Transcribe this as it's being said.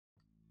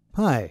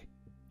Hi,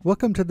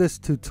 welcome to this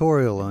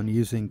tutorial on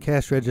using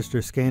cash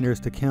register scanners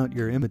to count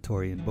your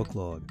inventory in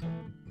Booklog.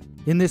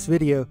 In this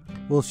video,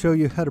 we'll show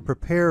you how to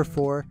prepare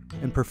for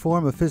and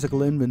perform a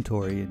physical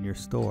inventory in your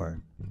store.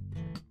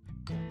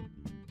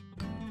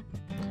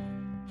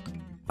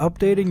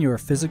 Updating your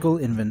physical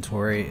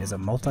inventory is a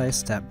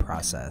multi-step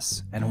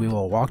process, and we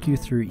will walk you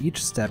through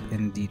each step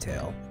in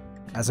detail.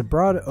 As a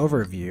broad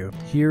overview,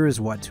 here is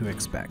what to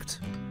expect.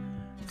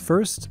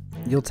 First,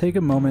 you'll take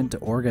a moment to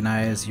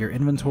organize your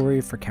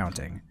inventory for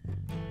counting.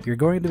 You're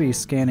going to be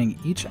scanning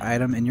each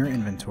item in your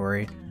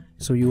inventory,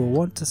 so you will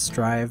want to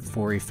strive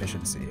for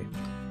efficiency.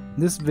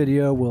 This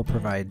video will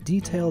provide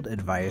detailed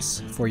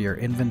advice for your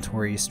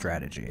inventory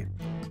strategy.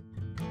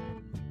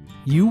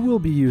 You will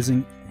be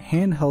using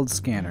handheld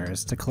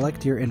scanners to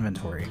collect your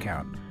inventory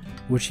count,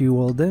 which you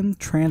will then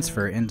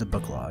transfer into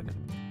Booklog.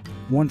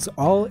 Once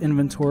all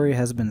inventory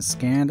has been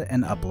scanned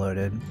and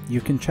uploaded, you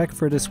can check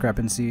for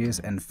discrepancies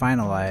and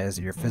finalize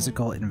your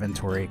physical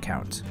inventory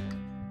count.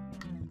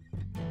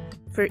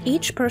 For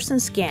each person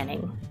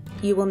scanning,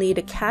 you will need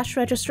a cash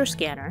register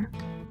scanner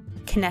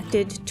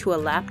connected to a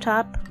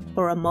laptop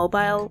or a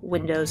mobile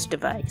Windows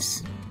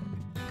device.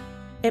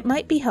 It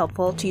might be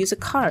helpful to use a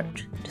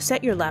card to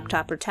set your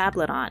laptop or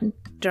tablet on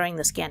during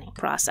the scanning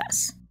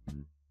process.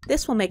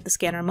 This will make the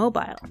scanner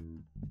mobile.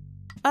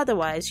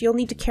 Otherwise, you'll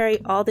need to carry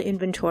all the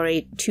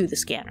inventory to the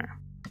scanner.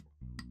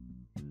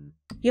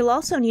 You'll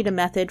also need a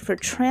method for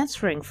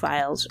transferring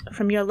files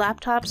from your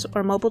laptops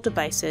or mobile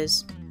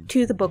devices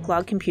to the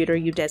Booklog computer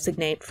you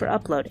designate for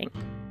uploading.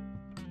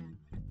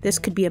 This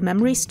could be a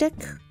memory stick,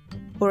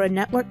 or a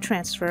network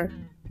transfer,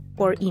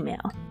 or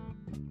email.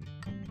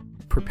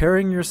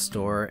 Preparing your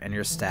store and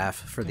your staff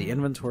for the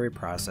inventory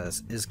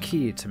process is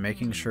key to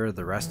making sure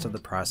the rest of the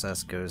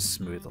process goes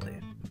smoothly.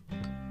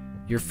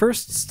 Your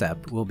first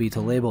step will be to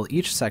label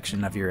each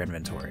section of your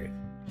inventory.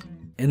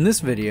 In this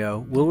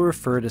video, we'll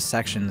refer to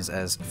sections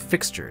as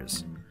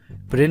fixtures,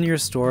 but in your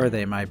store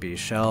they might be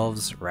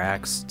shelves,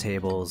 racks,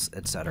 tables,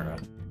 etc.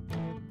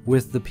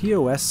 With the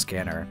POS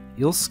scanner,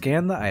 you'll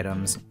scan the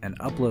items and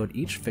upload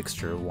each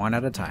fixture one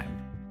at a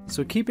time,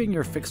 so keeping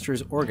your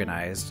fixtures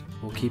organized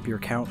will keep your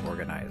count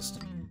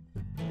organized.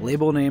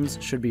 Label names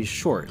should be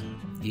short,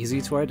 easy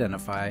to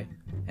identify,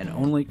 and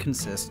only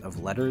consist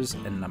of letters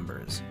and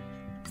numbers.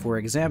 For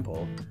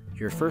example,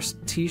 your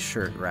first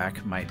t-shirt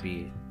rack might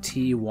be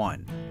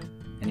T1,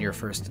 and your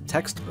first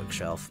textbook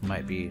shelf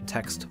might be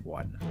Text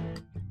 1.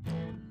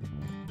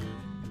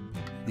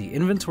 The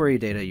inventory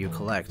data you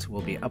collect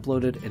will be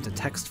uploaded into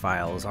text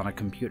files on a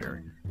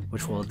computer,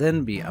 which will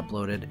then be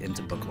uploaded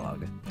into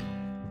Booklog.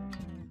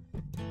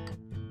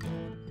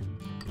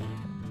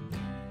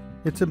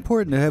 It's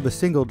important to have a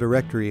single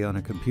directory on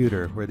a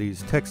computer where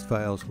these text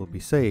files will be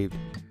saved,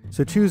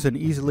 so choose an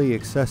easily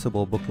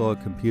accessible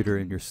Booklog computer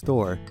in your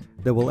store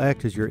that will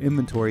act as your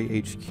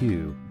inventory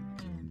HQ.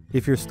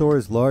 If your store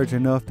is large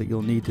enough that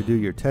you'll need to do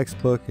your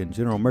textbook and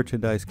general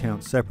merchandise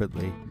counts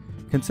separately,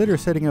 consider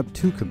setting up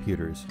two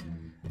computers,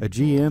 a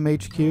GM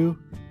HQ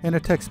and a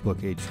textbook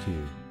HQ.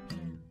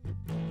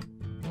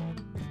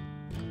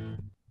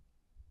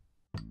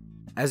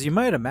 As you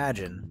might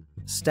imagine,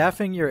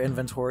 staffing your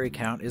inventory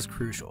count is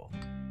crucial.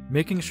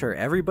 Making sure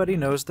everybody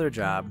knows their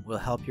job will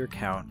help your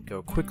count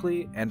go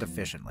quickly and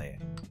efficiently.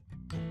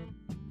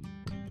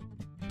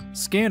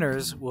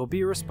 Scanners will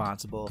be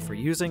responsible for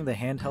using the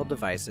handheld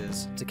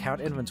devices to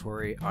count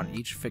inventory on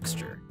each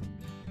fixture.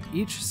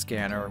 Each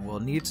scanner will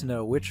need to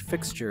know which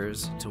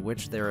fixtures to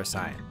which they're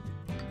assigned.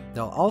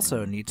 They'll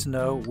also need to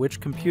know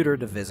which computer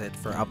to visit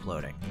for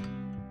uploading.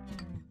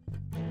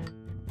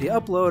 The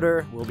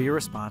uploader will be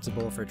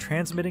responsible for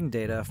transmitting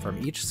data from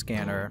each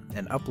scanner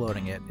and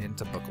uploading it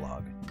into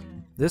Booklog.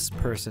 This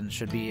person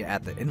should be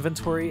at the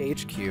Inventory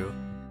HQ,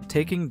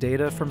 taking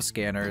data from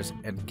scanners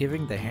and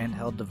giving the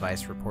handheld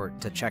device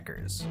report to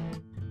checkers.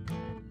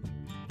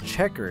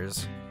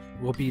 Checkers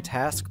will be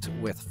tasked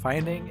with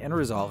finding and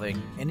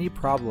resolving any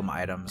problem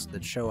items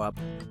that show up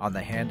on the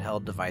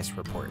handheld device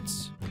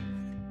reports.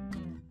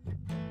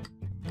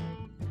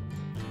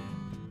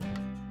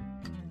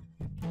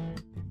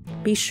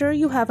 Be sure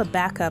you have a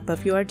backup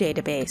of your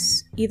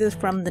database, either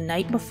from the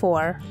night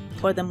before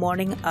or the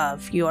morning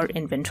of your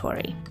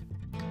inventory.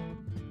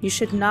 You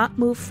should not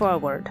move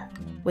forward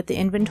with the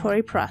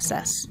inventory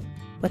process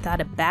without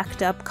a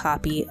backed up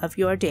copy of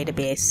your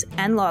database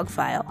and log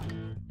file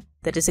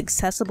that is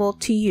accessible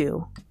to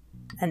you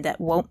and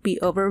that won't be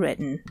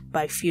overwritten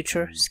by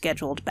future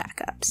scheduled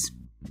backups.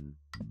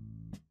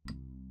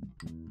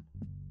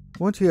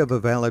 Once you have a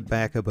valid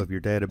backup of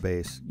your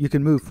database, you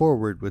can move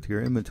forward with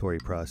your inventory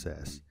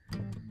process.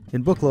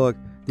 In Booklog,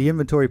 the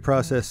inventory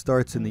process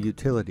starts in the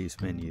Utilities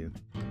menu.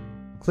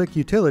 Click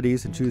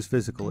Utilities and choose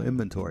Physical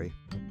Inventory.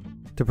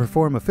 To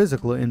perform a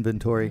physical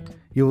inventory,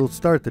 you will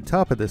start at the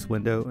top of this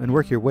window and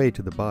work your way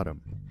to the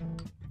bottom.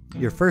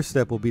 Your first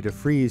step will be to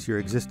freeze your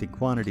existing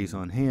quantities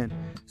on hand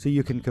so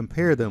you can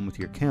compare them with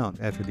your count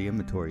after the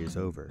inventory is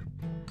over.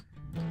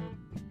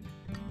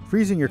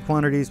 Freezing your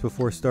quantities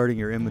before starting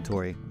your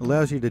inventory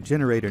allows you to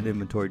generate an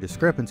inventory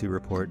discrepancy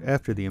report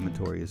after the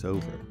inventory is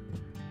over.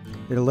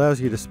 It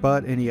allows you to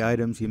spot any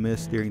items you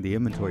missed during the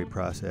inventory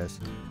process,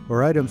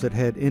 or items that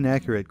had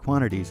inaccurate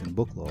quantities in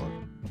Booklog,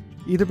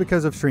 either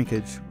because of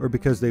shrinkage or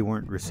because they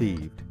weren't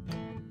received.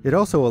 It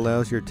also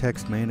allows your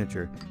text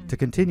manager to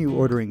continue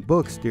ordering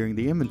books during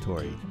the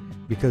inventory,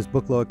 because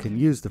Booklog can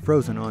use the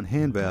frozen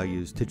on-hand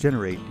values to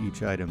generate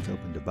each item's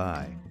open to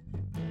buy.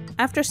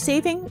 After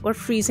saving or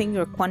freezing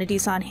your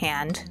quantities on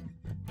hand,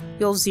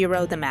 you'll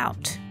zero them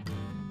out.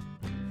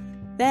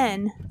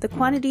 Then, the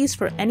quantities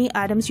for any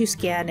items you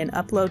scan and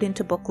upload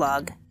into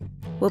Booklog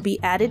will be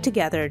added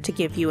together to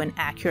give you an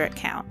accurate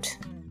count.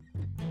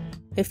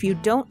 If you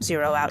don't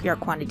zero out your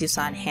quantities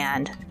on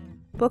hand,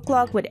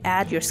 Booklog would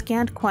add your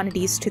scanned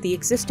quantities to the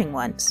existing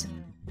ones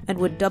and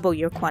would double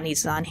your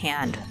quantities on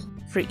hand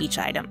for each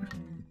item.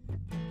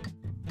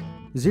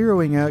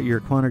 Zeroing out your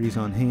quantities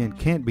on hand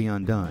can't be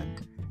undone,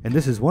 and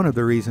this is one of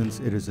the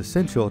reasons it is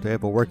essential to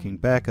have a working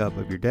backup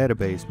of your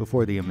database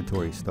before the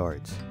inventory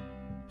starts.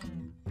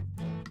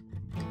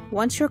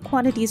 Once your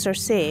quantities are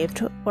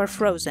saved or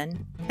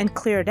frozen and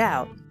cleared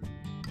out,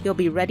 you'll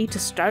be ready to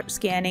start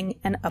scanning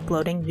and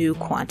uploading new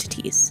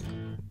quantities.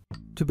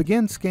 To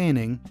begin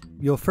scanning,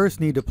 you'll first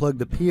need to plug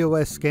the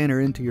POS scanner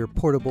into your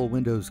portable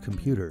Windows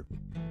computer.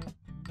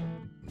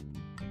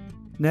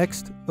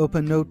 Next,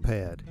 open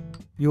Notepad.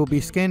 You will be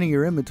scanning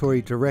your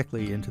inventory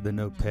directly into the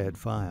Notepad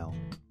file.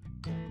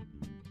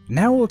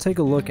 Now we'll take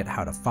a look at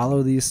how to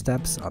follow these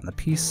steps on the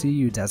PC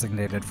you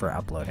designated for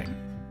uploading.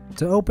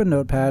 To open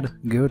Notepad,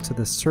 go to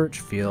the search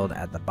field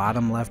at the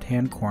bottom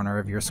left-hand corner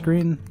of your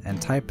screen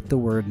and type the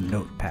word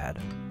Notepad,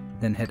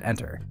 then hit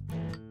enter.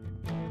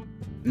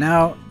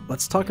 Now,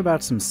 let's talk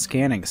about some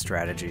scanning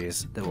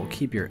strategies that will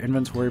keep your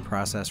inventory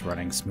process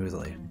running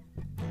smoothly.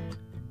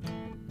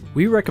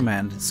 We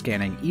recommend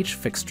scanning each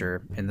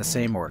fixture in the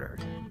same order.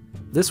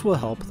 This will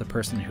help the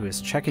person who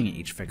is checking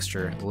each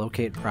fixture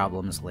locate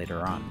problems later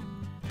on.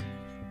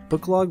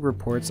 Booklog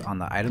reports on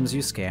the items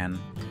you scan,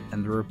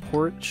 and the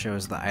report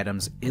shows the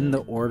items in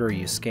the order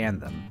you scan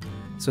them,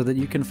 so that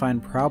you can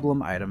find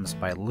problem items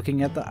by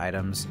looking at the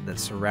items that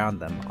surround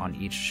them on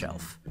each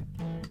shelf.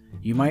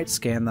 You might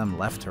scan them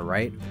left to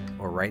right,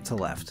 or right to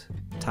left,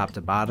 top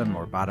to bottom,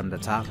 or bottom to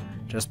top.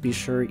 Just be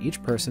sure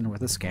each person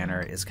with a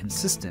scanner is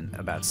consistent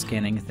about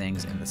scanning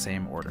things in the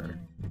same order.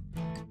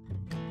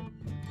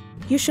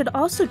 You should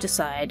also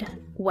decide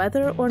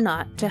whether or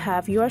not to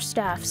have your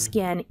staff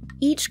scan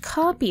each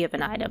copy of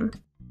an item,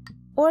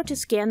 or to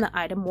scan the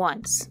item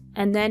once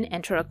and then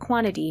enter a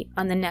quantity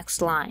on the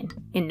next line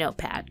in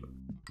Notepad.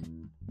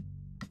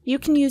 You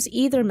can use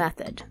either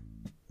method,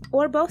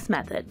 or both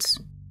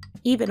methods,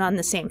 even on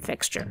the same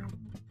fixture.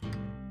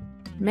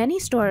 Many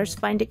stores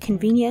find it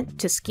convenient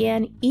to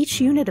scan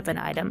each unit of an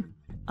item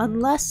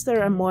unless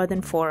there are more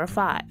than 4 or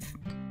 5.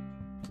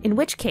 In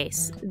which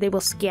case, they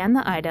will scan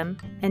the item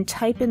and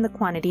type in the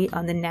quantity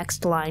on the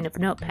next line of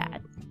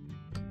Notepad.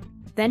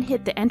 Then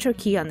hit the Enter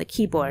key on the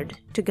keyboard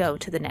to go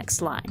to the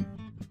next line.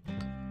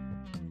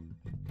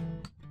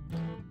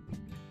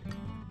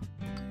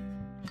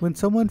 When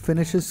someone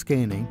finishes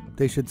scanning,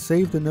 they should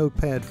save the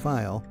Notepad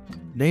file,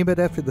 name it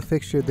after the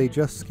fixture they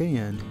just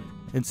scanned,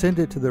 and send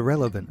it to the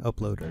relevant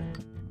uploader.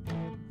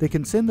 They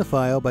can send the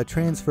file by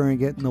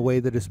transferring it in the way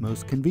that is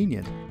most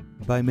convenient,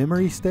 by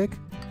memory stick,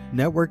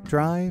 network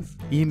drive,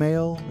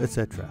 email,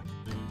 etc.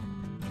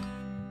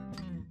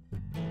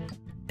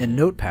 In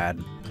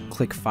Notepad,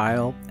 click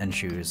File and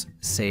choose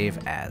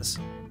Save As.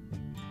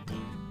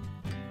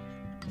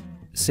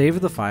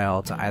 Save the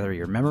file to either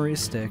your memory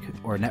stick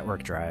or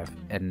network drive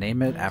and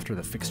name it after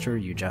the fixture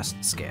you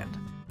just scanned.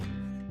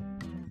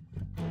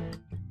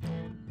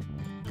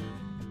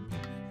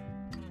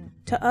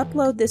 To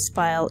upload this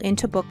file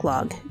into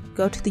Booklog,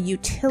 go to the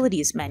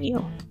Utilities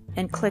menu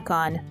and click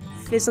on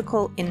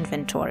Physical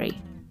Inventory.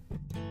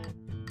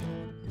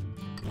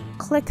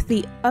 Click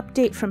the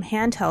Update from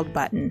Handheld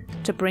button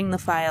to bring the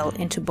file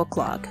into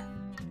Booklog.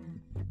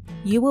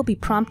 You will be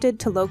prompted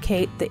to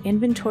locate the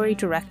inventory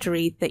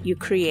directory that you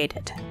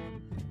created,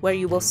 where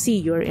you will see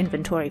your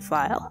inventory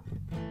file.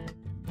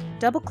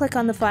 Double-click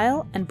on the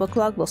file and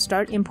Booklog will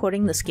start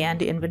importing the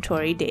scanned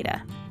inventory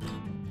data.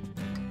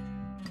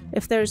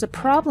 If there's a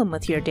problem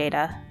with your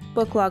data,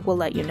 Booklog will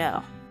let you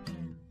know.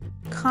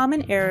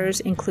 Common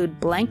errors include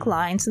blank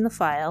lines in the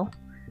file,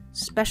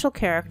 special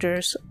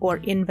characters, or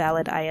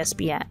invalid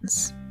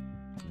ISBNs.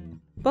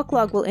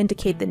 Booklog will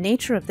indicate the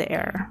nature of the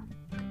error,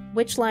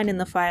 which line in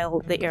the file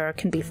the error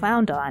can be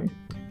found on,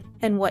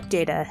 and what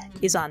data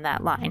is on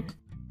that line.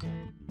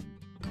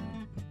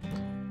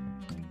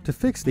 To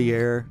fix the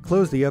error,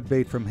 close the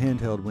Update from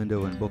Handheld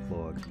window in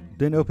Booklog,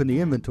 then open the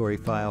inventory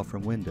file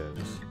from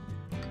Windows.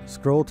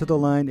 Scroll to the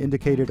line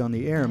indicated on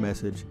the error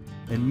message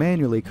and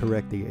manually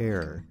correct the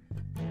error.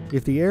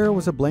 If the error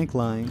was a blank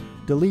line,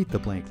 delete the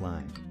blank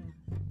line.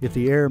 If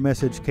the error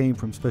message came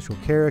from special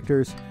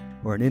characters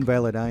or an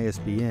invalid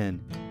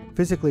ISBN,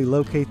 physically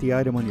locate the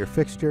item on your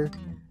fixture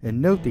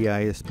and note the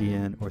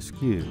ISBN or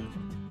SKU.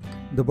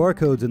 The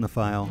barcodes in the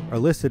file are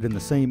listed in the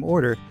same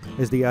order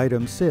as the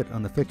items sit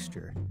on the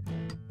fixture.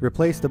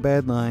 Replace the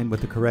bad line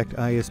with the correct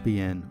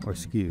ISBN or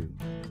SKU.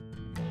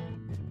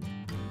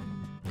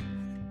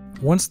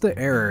 Once the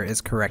error is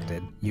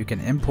corrected, you can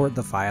import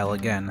the file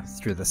again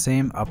through the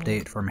same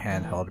Update from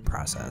Handheld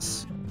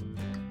process.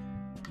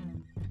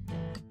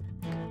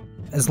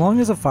 As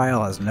long as a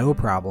file has no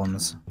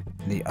problems,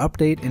 the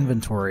Update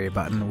Inventory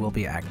button will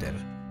be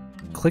active.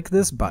 Click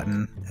this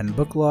button and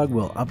Booklog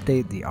will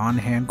update the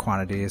on-hand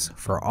quantities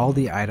for all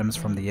the items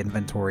from the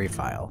inventory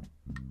file.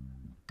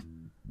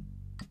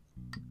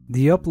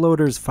 The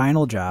uploader's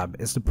final job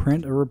is to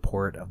print a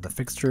report of the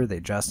fixture they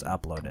just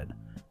uploaded.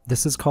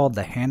 This is called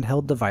the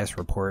Handheld Device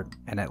Report,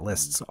 and it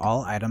lists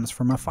all items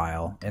from a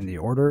file in the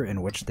order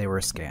in which they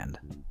were scanned.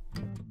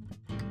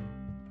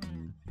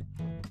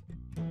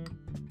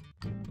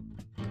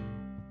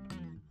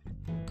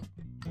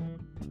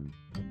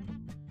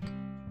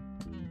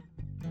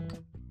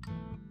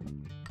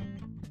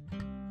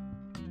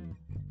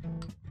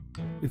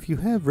 If you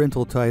have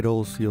rental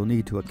titles, you'll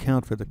need to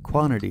account for the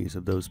quantities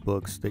of those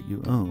books that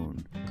you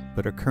own,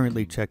 but are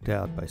currently checked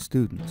out by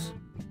students.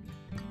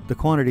 The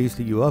quantities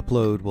that you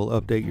upload will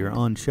update your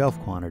on-shelf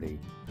quantity,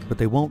 but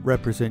they won't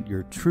represent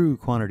your true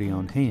quantity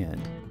on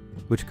hand,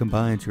 which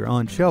combines your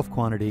on-shelf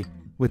quantity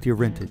with your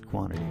rented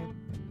quantity.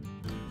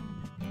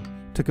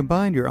 To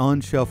combine your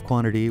on-shelf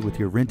quantity with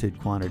your rented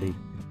quantity,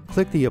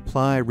 click the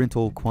Apply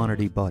Rental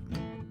Quantity button.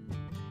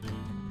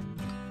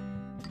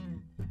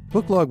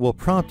 Booklog will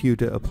prompt you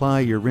to apply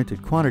your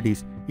rented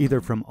quantities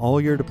either from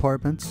all your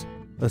departments,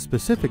 a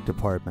specific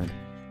department,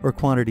 or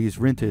quantities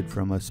rented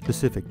from a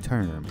specific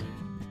term.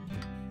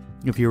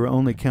 If you are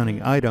only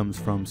counting items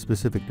from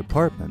specific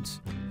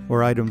departments,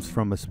 or items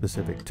from a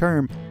specific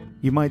term,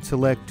 you might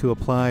select to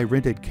apply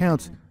rented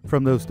counts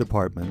from those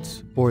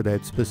departments or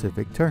that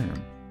specific term.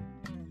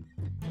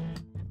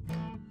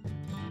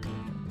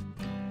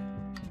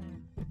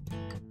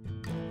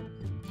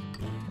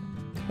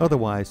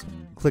 Otherwise,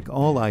 click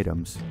All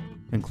Items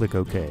and click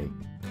OK.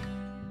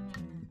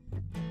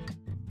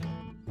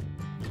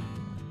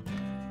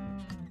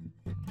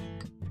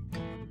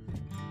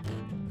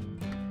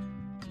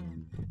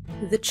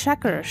 The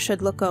checker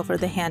should look over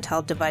the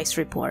handheld device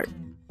report.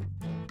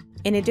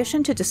 In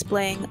addition to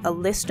displaying a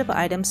list of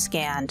items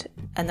scanned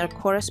and their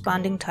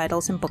corresponding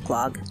titles in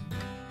Booklog,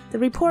 the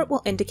report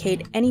will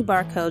indicate any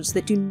barcodes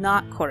that do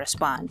not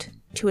correspond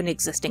to an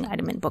existing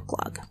item in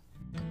Booklog.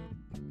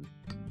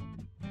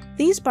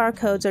 These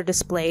barcodes are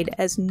displayed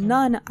as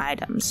none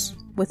items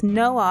with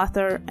no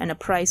author and a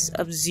price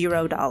of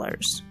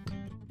 $0.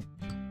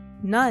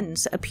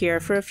 Nones appear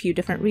for a few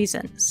different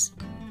reasons.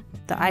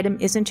 The item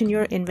isn't in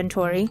your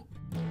inventory,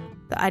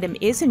 the item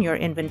is in your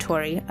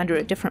inventory under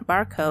a different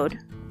barcode,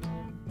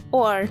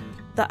 or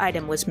the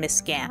item was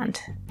misscanned.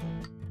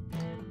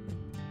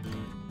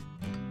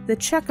 The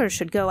checker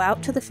should go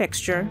out to the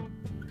fixture,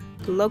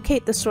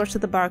 locate the source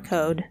of the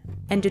barcode,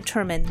 and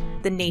determine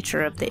the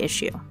nature of the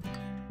issue.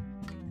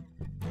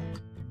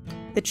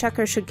 The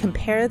checker should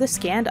compare the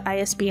scanned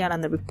ISBN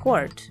on the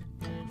report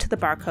to the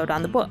barcode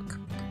on the book,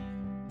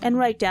 and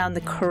write down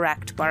the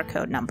correct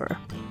barcode number.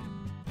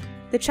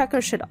 The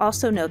checker should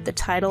also note the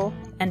title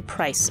and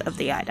price of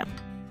the item.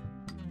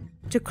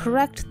 To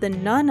correct the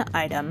none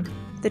item,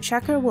 the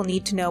checker will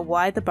need to know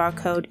why the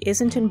barcode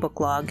isn't in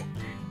Booklog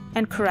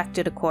and correct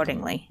it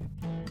accordingly.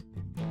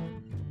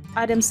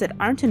 Items that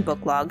aren't in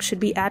Booklog should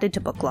be added to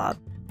Booklog.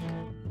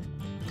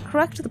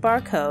 Correct the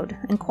barcode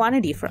and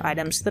quantity for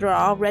items that are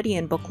already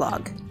in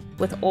Booklog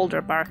with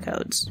older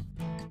barcodes.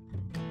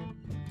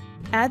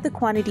 Add the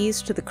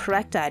quantities to the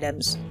correct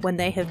items when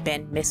they have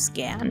been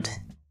misscanned.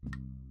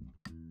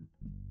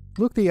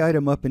 Look the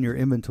item up in your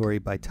inventory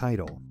by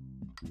title.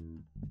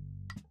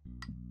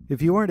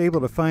 If you aren't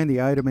able to find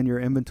the item in your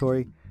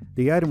inventory,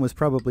 the item was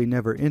probably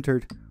never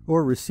entered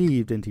or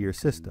received into your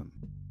system.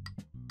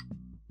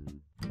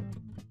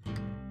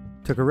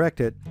 To correct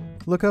it,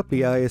 look up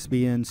the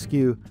ISBN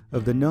SKU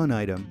of the known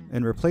item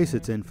and replace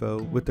its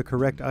info with the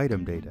correct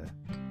item data.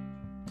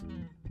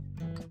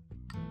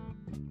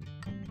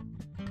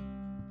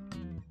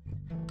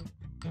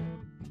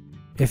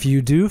 If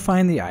you do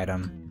find the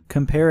item,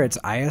 compare its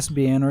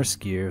ISBN or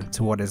SKU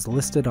to what is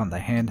listed on the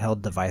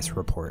handheld device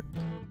report.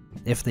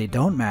 If they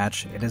don't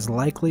match, it is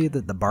likely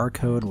that the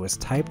barcode was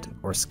typed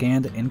or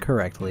scanned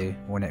incorrectly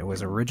when it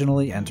was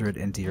originally entered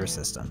into your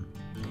system.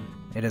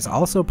 It is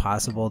also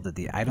possible that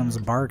the item's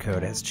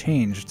barcode has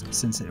changed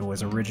since it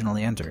was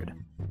originally entered.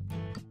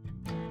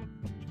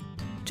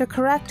 To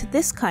correct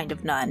this kind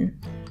of none,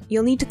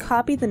 you'll need to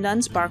copy the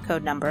none's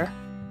barcode number,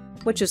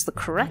 which is the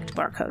correct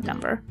barcode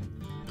number,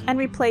 and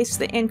replace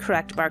the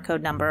incorrect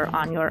barcode number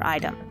on your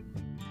item.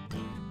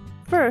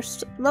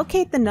 First,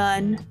 locate the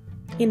none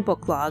in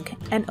Booklog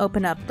and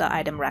open up the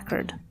item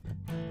record.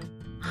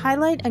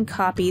 Highlight and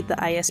copy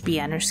the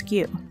ISBN or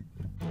SKU.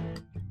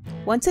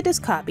 Once it is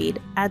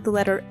copied, add the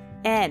letter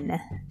N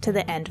to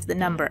the end of the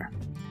number.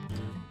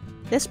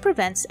 This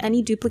prevents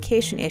any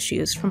duplication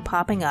issues from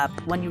popping up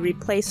when you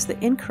replace the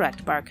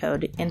incorrect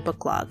barcode in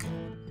Booklog.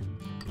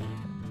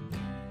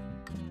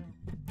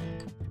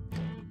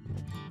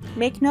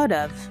 Make note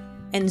of,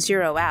 and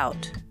zero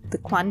out, the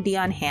quantity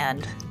on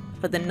hand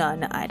for the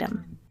none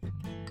item.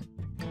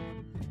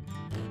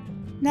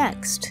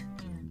 Next,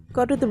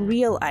 go to the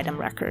real item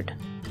record.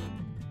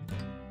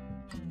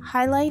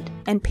 Highlight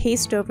and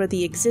paste over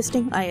the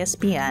existing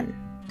ISBN,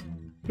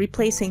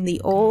 replacing the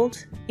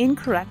old,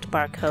 incorrect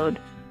barcode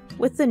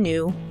with the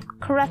new,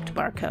 correct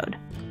barcode.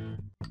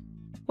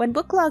 When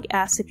Booklog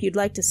asks if you'd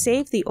like to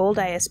save the old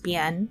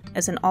ISBN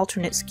as an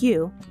alternate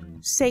SKU,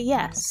 say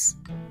yes.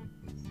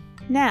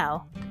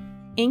 Now,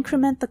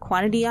 increment the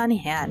quantity on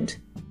hand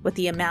with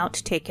the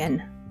amount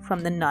taken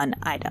from the none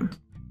item.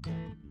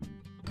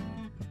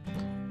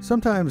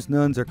 Sometimes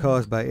nuns are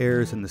caused by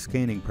errors in the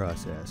scanning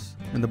process,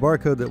 and the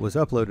barcode that was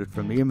uploaded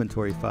from the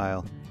inventory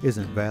file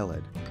isn't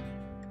valid.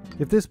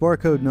 If this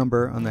barcode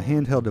number on the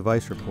handheld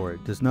device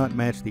report does not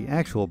match the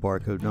actual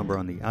barcode number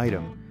on the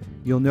item,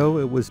 you'll know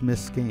it was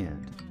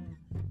misscanned.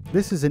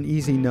 This is an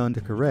easy none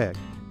to correct.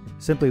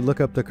 Simply look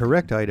up the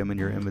correct item in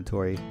your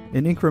inventory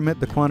and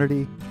increment the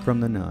quantity from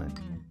the none.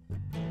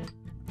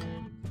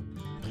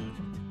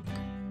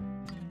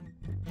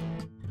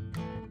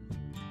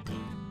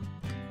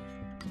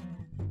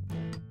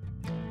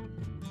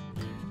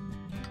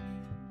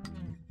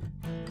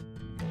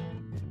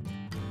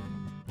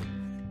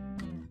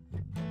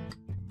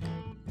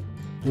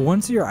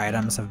 Once your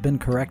items have been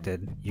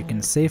corrected, you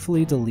can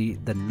safely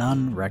delete the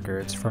none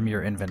records from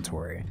your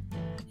inventory.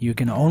 You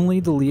can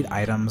only delete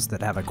items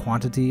that have a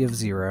quantity of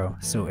 0,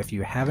 so if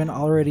you haven't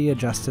already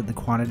adjusted the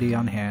quantity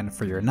on hand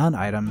for your none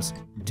items,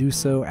 do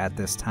so at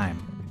this time.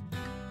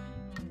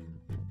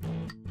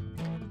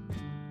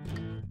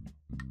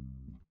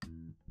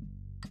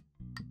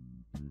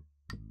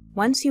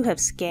 Once you have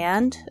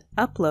scanned,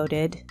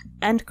 uploaded,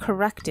 and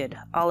corrected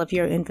all of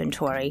your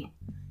inventory,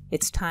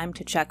 it's time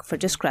to check for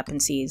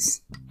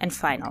discrepancies and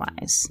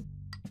finalize.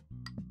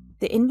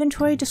 The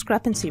Inventory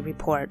Discrepancy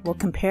Report will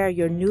compare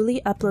your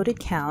newly uploaded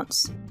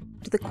counts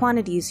to the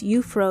quantities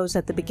you froze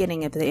at the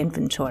beginning of the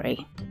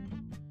inventory.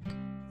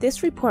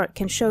 This report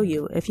can show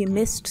you if you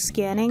missed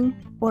scanning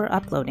or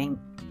uploading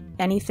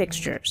any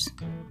fixtures,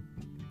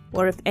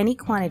 or if any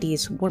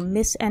quantities were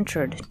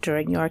misentered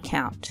during your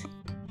count.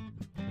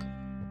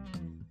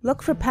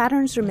 Look for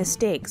patterns or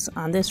mistakes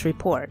on this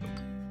report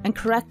and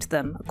correct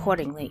them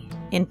accordingly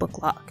in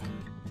Booklog.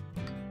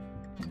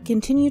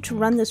 Continue to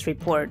run this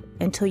report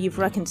until you've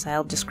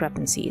reconciled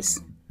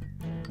discrepancies.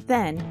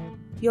 Then,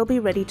 you'll be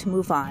ready to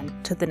move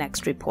on to the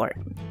next report.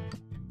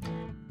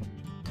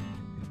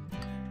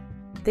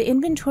 The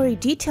Inventory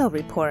Detail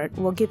Report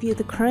will give you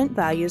the current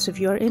values of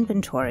your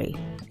inventory,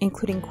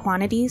 including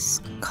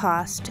quantities,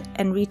 cost,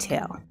 and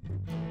retail.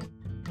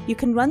 You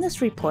can run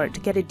this report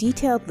to get a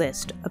detailed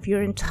list of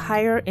your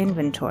entire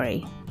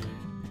inventory,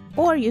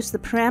 or use the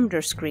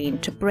parameter screen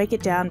to break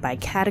it down by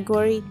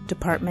category,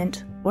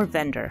 department, or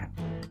vendor.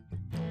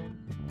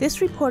 This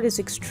report is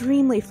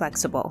extremely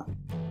flexible,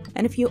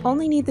 and if you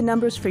only need the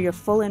numbers for your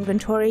full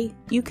inventory,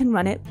 you can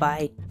run it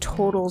by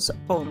totals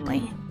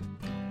only.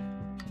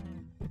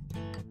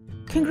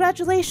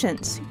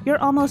 Congratulations,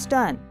 you're almost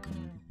done.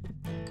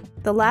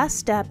 The last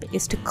step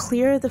is to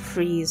clear the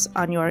freeze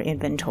on your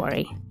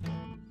inventory.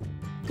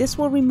 This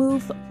will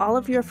remove all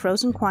of your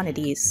frozen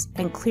quantities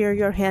and clear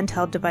your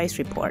handheld device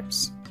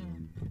reports.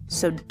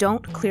 So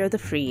don't clear the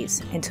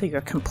freeze until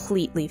you're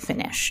completely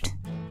finished.